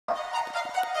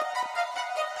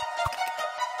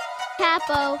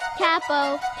capo,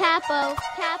 capo, capo,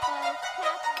 capo.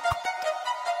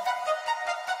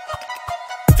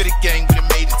 For the gang, we done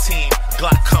made a team.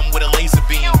 Glock come with a laser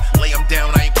beam. Lay them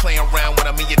down, I ain't playing around when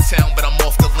I'm in your town, but I'm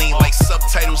off the lean. Like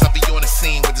subtitles, I be on the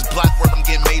scene. With this block work, I'm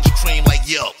getting major cream. Like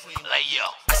yo.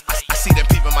 I see them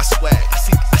peeping my swag.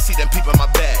 I see them peeping my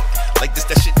bag. Like this,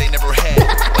 that shit they never had.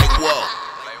 Like whoa.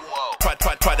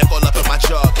 Product all up in my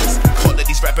joggers. Call it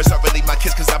these rappers are really my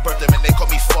kids, cause I birthed them and they call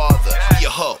me father. Be a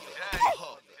hoe.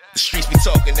 The streets be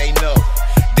talking, they know.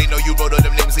 They know you wrote all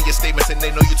them names in your statements, and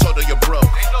they know you told her you're broke.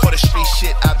 For the street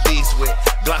shit I bees with.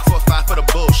 Glock 45 for the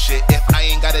bullshit. If I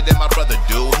ain't got it, then my brother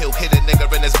do. He'll hit a nigga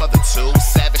and his mother too.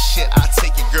 Savage shit, I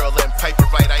take your girl and pipe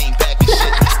it right. I ain't backing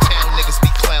shit. These town niggas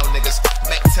be clown niggas.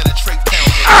 Mac 10 and Trey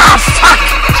pound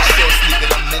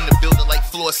niggas. I'm in the building like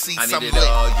floor seats. I need it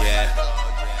all, yeah.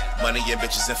 Money and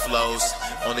bitches and flows.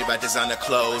 Only by designer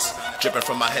clothes. Dripping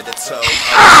from my head to toe.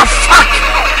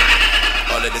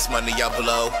 All of this money I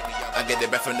blow. I get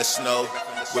it back from the snow.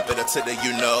 Whip it up to the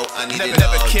you know. I need it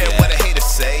all, never care what a hater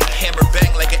say. Hammer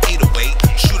bang like an 808.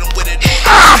 Shoot him with it all.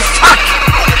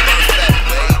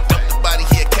 Dump the body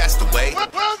here, cast away.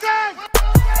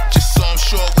 Just so I'm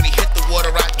sure when he hit the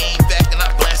water, I aim back and I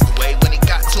blast away. When he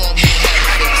got to him, he had a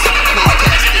face. Close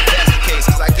casket, that's the case.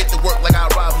 Cause I get to work like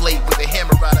I arrive late. With the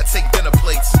hammer out, I take dinner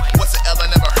plates. What's an L I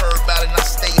never heard about it, and I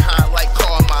stay high like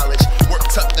car mileage. Work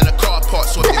tucked in a car part,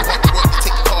 so if you want to work,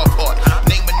 take the car part.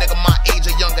 Name a nigga my age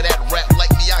or younger that rap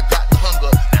like me, I got the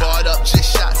hunger. Barred up,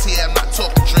 just shots here, I'm not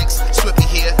talking drinks. Swiftly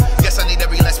here, guess I need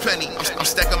every last penny. I'm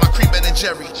stacking my cream Ben and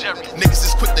Jerry. Niggas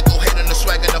is quick to go hate on the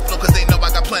swag and the flow, cause they know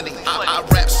I got plenty. I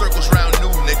rap circles round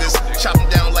new niggas, chop them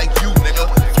down like you,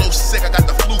 nigga. Flow sick, I got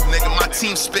the flu, nigga. My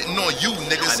team spitting on you,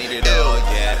 niggas. I need it all,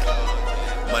 yeah.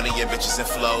 Money and bitches and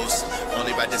flows.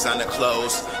 Only by designer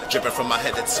clothes. Dripping from my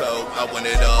head to toe. I want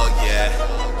it all, yeah.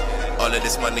 All of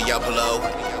this money I blow.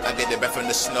 I get it back from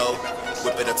the snow.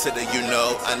 Whip it up to the you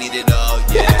know. I need it all,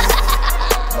 yeah.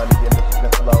 Money and bitches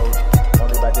and flows.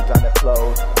 Only by designer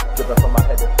clothes. Dripping from my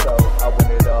head to toe. I want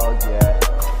it all, yeah.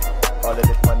 All of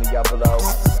this money I blow.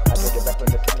 I get it back from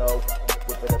the snow.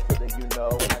 Whip it up to the you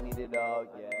know. I need it all,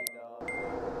 yeah.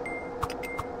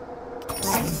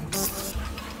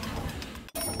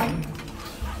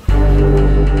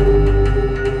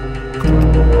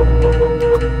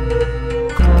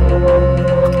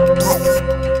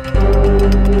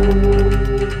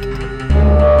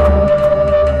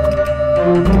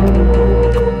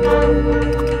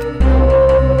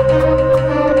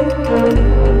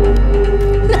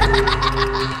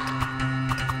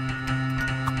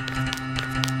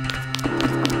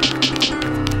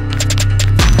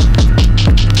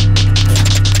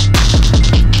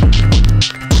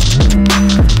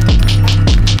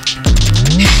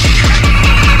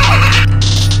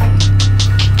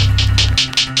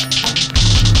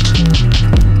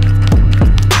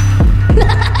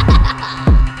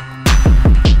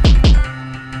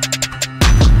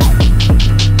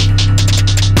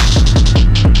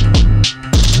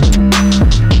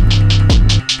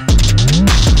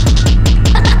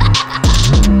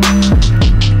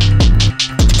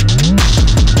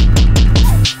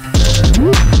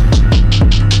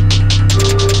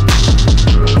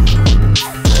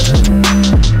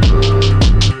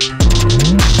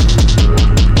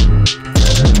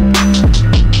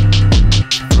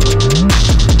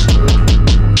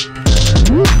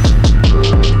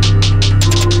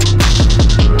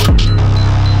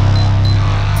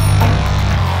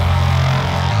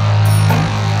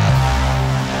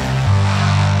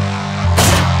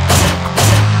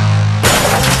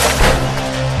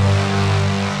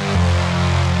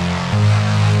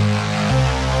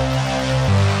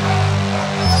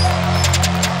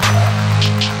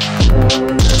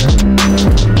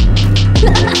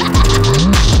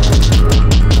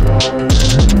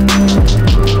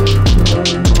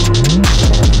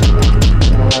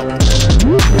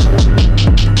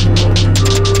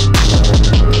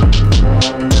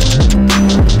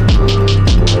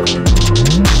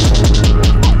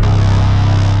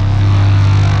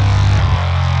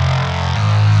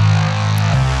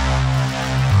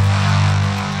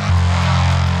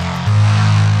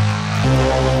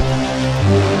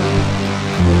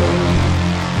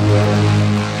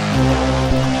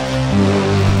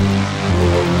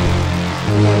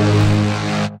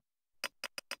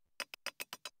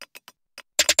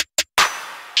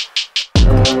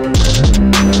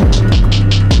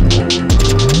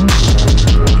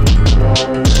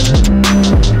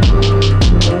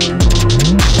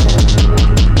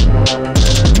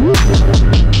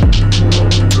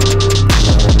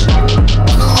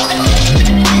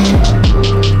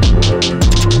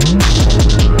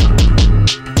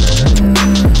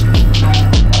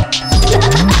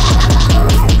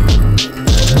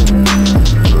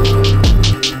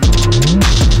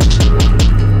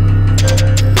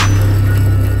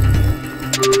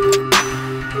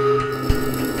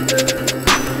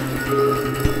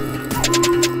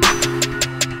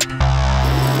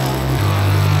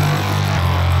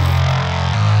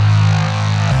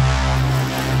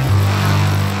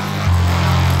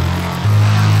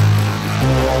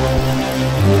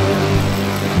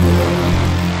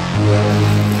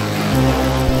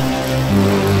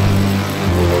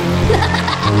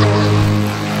 capo.